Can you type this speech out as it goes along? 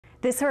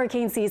This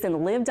hurricane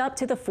season lived up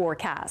to the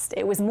forecast.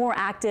 It was more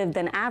active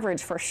than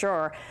average for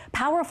sure.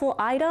 Powerful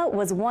Ida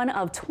was one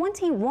of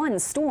 21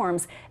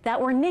 storms that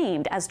were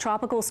named as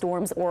tropical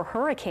storms or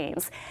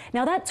hurricanes.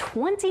 Now that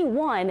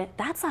 21,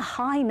 that's a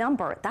high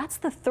number. That's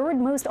the third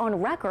most on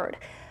record.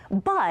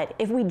 But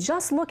if we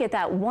just look at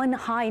that one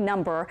high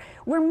number,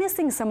 we're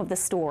missing some of the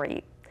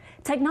story.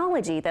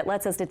 Technology that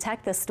lets us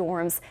detect the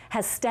storms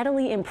has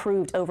steadily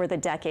improved over the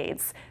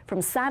decades, from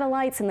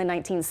satellites in the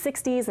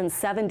 1960s and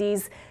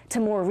 70s to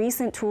more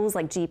recent tools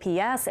like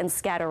GPS and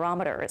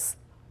scatterometers.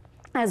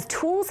 As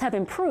tools have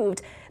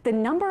improved, the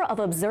number of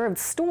observed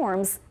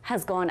storms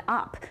has gone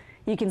up.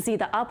 You can see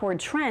the upward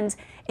trend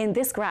in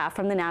this graph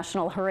from the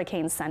National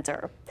Hurricane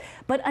Center.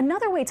 But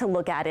another way to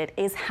look at it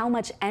is how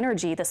much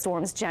energy the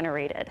storms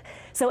generated.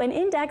 So an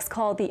index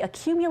called the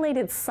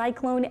Accumulated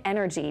Cyclone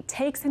Energy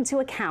takes into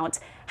account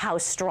how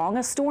strong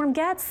a storm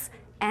gets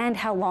and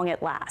how long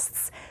it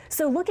lasts.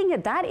 So looking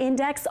at that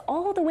index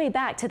all the way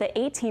back to the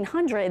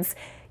 1800s,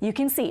 you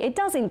can see it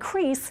does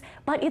increase,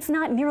 but it's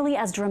not nearly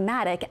as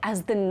dramatic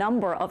as the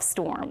number of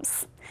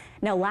storms.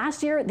 Now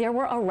last year there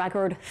were a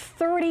record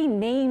 30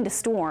 named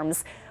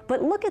storms,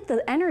 but look at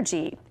the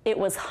energy. It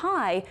was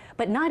high,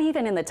 but not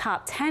even in the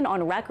top 10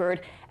 on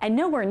record and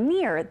nowhere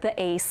near the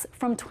ACE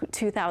from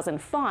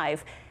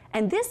 2005.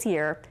 And this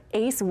year,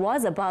 ACE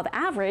was above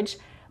average,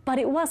 but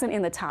it wasn't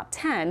in the top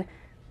 10.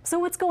 So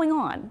what's going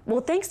on?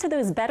 Well, thanks to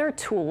those better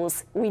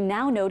tools, we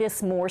now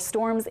notice more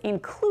storms,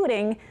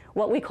 including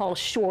what we call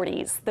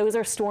shorties. Those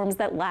are storms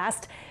that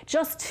last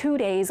just 2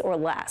 days or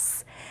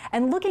less.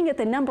 And looking at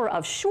the number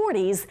of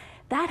shorties,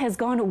 that has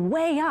gone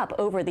way up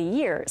over the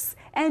years.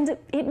 And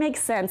it makes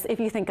sense if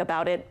you think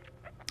about it.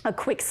 A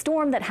quick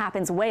storm that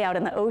happens way out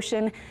in the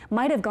ocean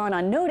might have gone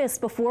unnoticed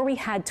before we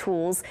had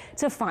tools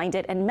to find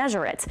it and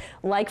measure it.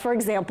 Like, for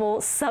example,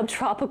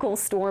 subtropical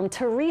storm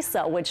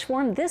TERESA, which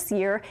formed this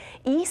year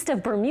east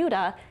of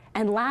Bermuda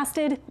and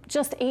lasted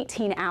just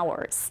 18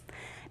 hours.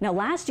 Now,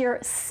 last year,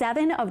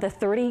 7 of the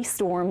 30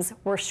 storms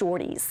were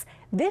shorties.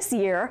 This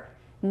year,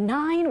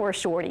 9 were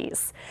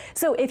shorties.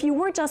 So if you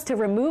were just to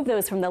remove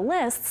those from the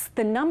lists,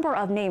 the number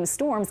of named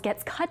storms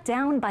gets cut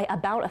down by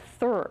about a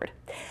third.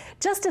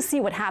 Just to see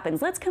what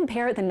happens, let's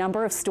compare the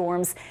number of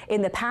storms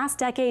in the past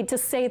decade to,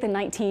 say, the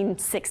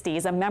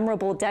 1960s, a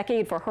memorable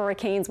decade for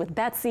hurricanes with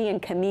Betsy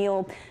and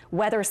Camille.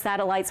 Weather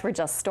satellites were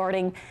just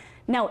starting.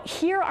 Now,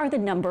 here are the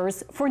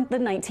numbers for the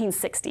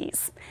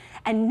 1960s.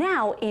 And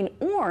now in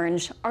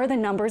orange are the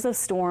numbers of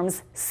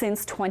storms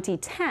since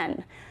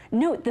 2010.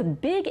 Note the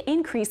big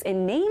increase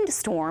in named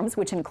storms,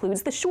 which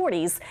includes the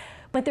shorties,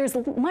 but there's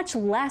much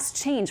less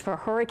change for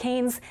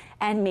hurricanes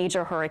and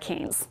major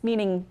hurricanes,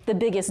 meaning the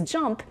biggest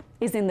jump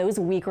is in those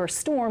weaker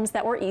storms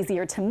that were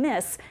easier to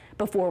miss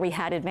before we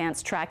had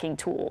advanced tracking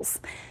tools.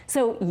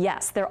 So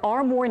yes, there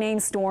are more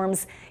named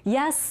storms.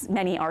 Yes,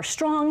 many are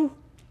strong.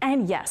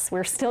 And yes,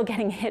 we're still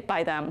getting hit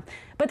by them.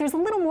 But there's a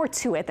little more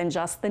to it than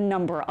just the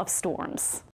number of storms.